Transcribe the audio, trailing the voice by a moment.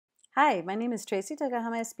Hi, my name is Tracey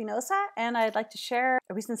Tokuhama-Espinosa, and I'd like to share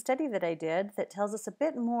a recent study that I did that tells us a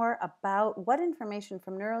bit more about what information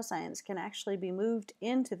from neuroscience can actually be moved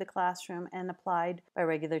into the classroom and applied by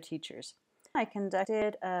regular teachers. I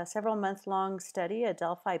conducted a several-month-long study, a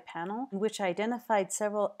Delphi panel, in which I identified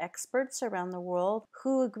several experts around the world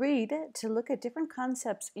who agreed to look at different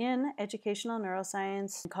concepts in educational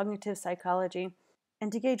neuroscience and cognitive psychology,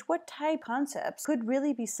 and to gauge what type concepts could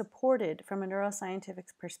really be supported from a neuroscientific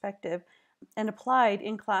perspective and applied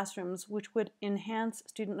in classrooms, which would enhance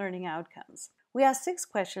student learning outcomes. We asked 6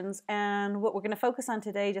 questions, and what we're going to focus on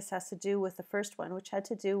today just has to do with the first one, which had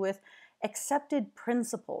to do with accepted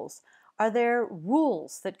principles. Are there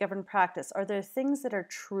rules that govern practice? Are there things that are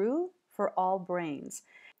true for all brains?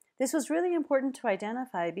 This was really important to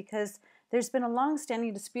identify because there's been a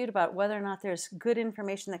long-standing dispute about whether or not there's good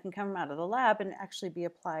information that can come out of the lab and actually be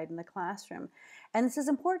applied in the classroom. And this is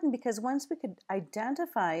important because once we could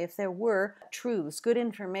identify if there were truths, good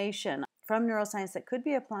information from neuroscience that could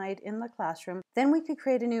be applied in the classroom, then we could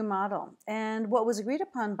create a new model. And what was agreed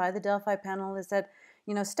upon by the Delphi panel is that,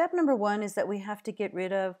 step number 1 is that we have to get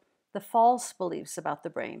rid of the false beliefs about the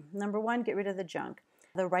brain. Number 1, get rid of the junk.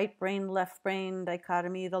 The right brain, left brain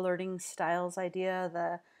dichotomy, the learning styles idea,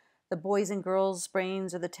 the boys and girls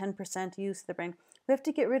brains, or the 10% use of the brain. We have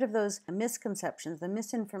to get rid of those misconceptions, the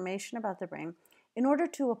misinformation about the brain, in order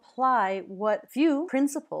to apply what few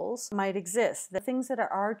principles might exist, the things that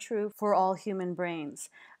are true for all human brains.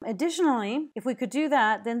 Additionally, if we could do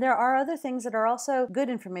that, then there are other things that are also good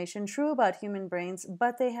information, true about human brains,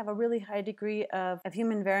 but they have a really high degree of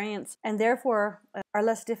human variance and therefore are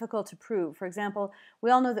less difficult to prove. For example,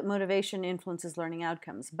 we all know that motivation influences learning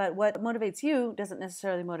outcomes, but what motivates you doesn't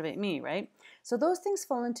necessarily motivate me, right? So those things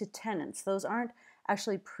fall into tenets. Those aren't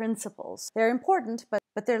actually principles. They're important,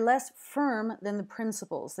 but they're less firm than the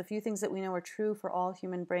principles, the few things that we know are true for all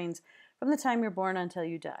human brains from the time you're born until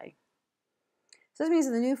you die. So this means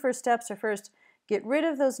that the new first steps are first, get rid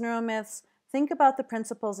of those neuromyths, think about the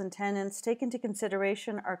principles and tenets, take into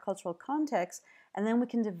consideration our cultural context, and then we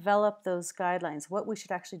can develop those guidelines, what we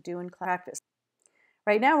should actually do in practice.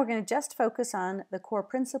 Right now, we're going to just focus on the core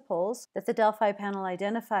principles that the Delphi panel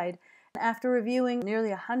identified. After reviewing nearly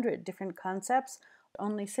 100 different concepts,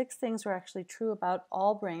 only 6 things were actually true about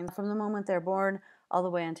all brains from the moment they're born all the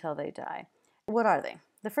way until they die. What are they?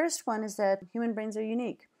 The first one is that human brains are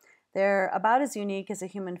unique. They're about as unique as a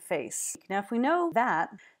human face. Now, if we know that,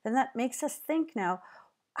 then that makes us think now,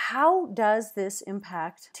 how does this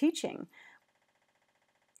impact teaching?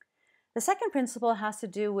 The second principle has to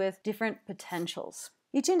do with different potentials.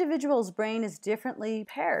 Each individual's brain is differently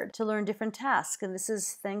paired to learn different tasks, and this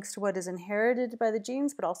is thanks to what is inherited by the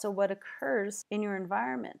genes, but also what occurs in your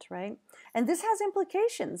environment, right? And this has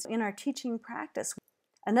implications in our teaching practice.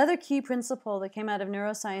 Another key principle that came out of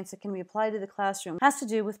neuroscience that can be applied to the classroom has to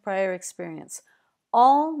do with prior experience.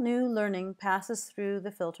 All new learning passes through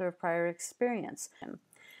the filter of prior experience.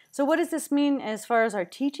 So what does this mean as far as our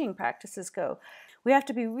teaching practices go? We have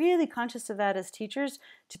to be really conscious of that as teachers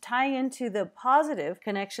to tie into the positive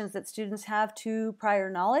connections that students have to prior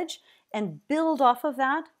knowledge and build off of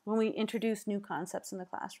that when we introduce new concepts in the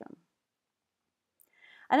classroom.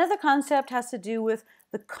 Another concept has to do with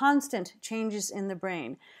the constant changes in the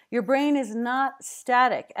brain. Your brain is not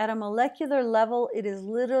static. At a molecular level, it is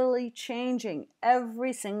literally changing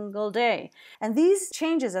every single day. And these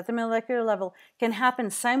changes at the molecular level can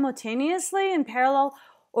happen simultaneously in parallel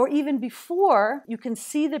or even before you can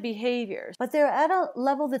see the behaviors. But they're at a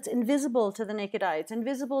level that's invisible to the naked eye. It's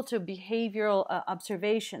invisible to behavioral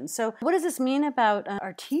observation. So what does this mean about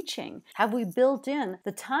our teaching? Have we built in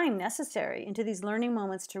the time necessary into these learning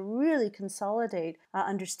moments to really consolidate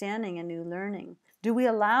understanding and new learning? Do we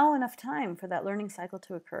allow enough time for that learning cycle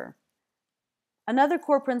to occur? Another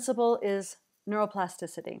core principle is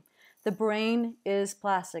neuroplasticity. The brain is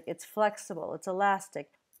plastic. It's flexible. It's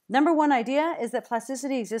elastic. Number 1 idea is that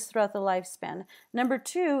plasticity exists throughout the lifespan. Number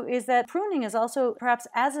 2 is that pruning is also perhaps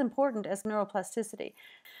as important as neuroplasticity.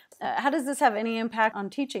 How does this have any impact on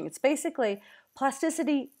teaching? It's basically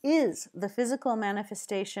plasticity is the physical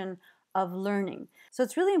manifestation of learning. So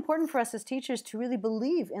it's really important for us as teachers to really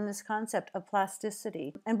believe in this concept of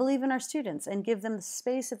plasticity and believe in our students and give them the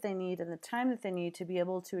space that they need and the time that they need to be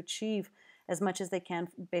able to achieve as much as they can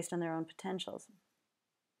based on their own potentials.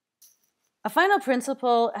 A final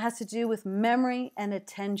principle has to do with memory and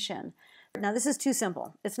attention. Now, this is too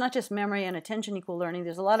simple. It's not just memory and attention equal learning.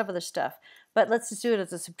 There's a lot of other stuff. But let's just do it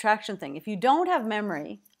as a subtraction thing. If you don't have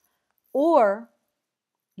memory or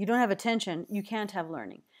you don't have attention, you can't have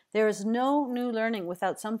learning. There is no new learning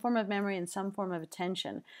without some form of memory and some form of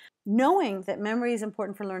attention. Knowing that memory is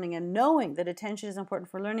important for learning and knowing that attention is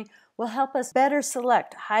important for learning will help us better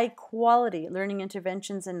select high-quality learning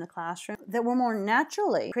interventions in the classroom that will more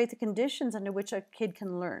naturally create the conditions under which a kid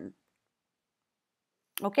can learn.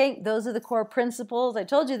 Okay, those are the core principles. I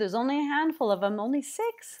told you there's only a handful of them, only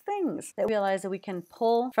 6 things that we realize that we can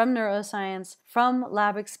pull from neuroscience, from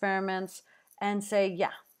lab experiments, and say,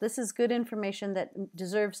 yeah, this is good information that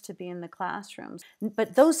deserves to be in the classrooms.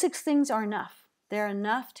 But those 6 things are enough. They're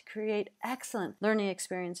enough to create excellent learning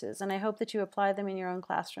experiences, and I hope that you apply them in your own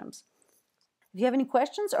classrooms. If you have any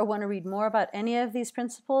questions or want to read more about any of these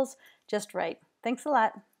principles, just write. Thanks a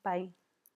lot. Bye.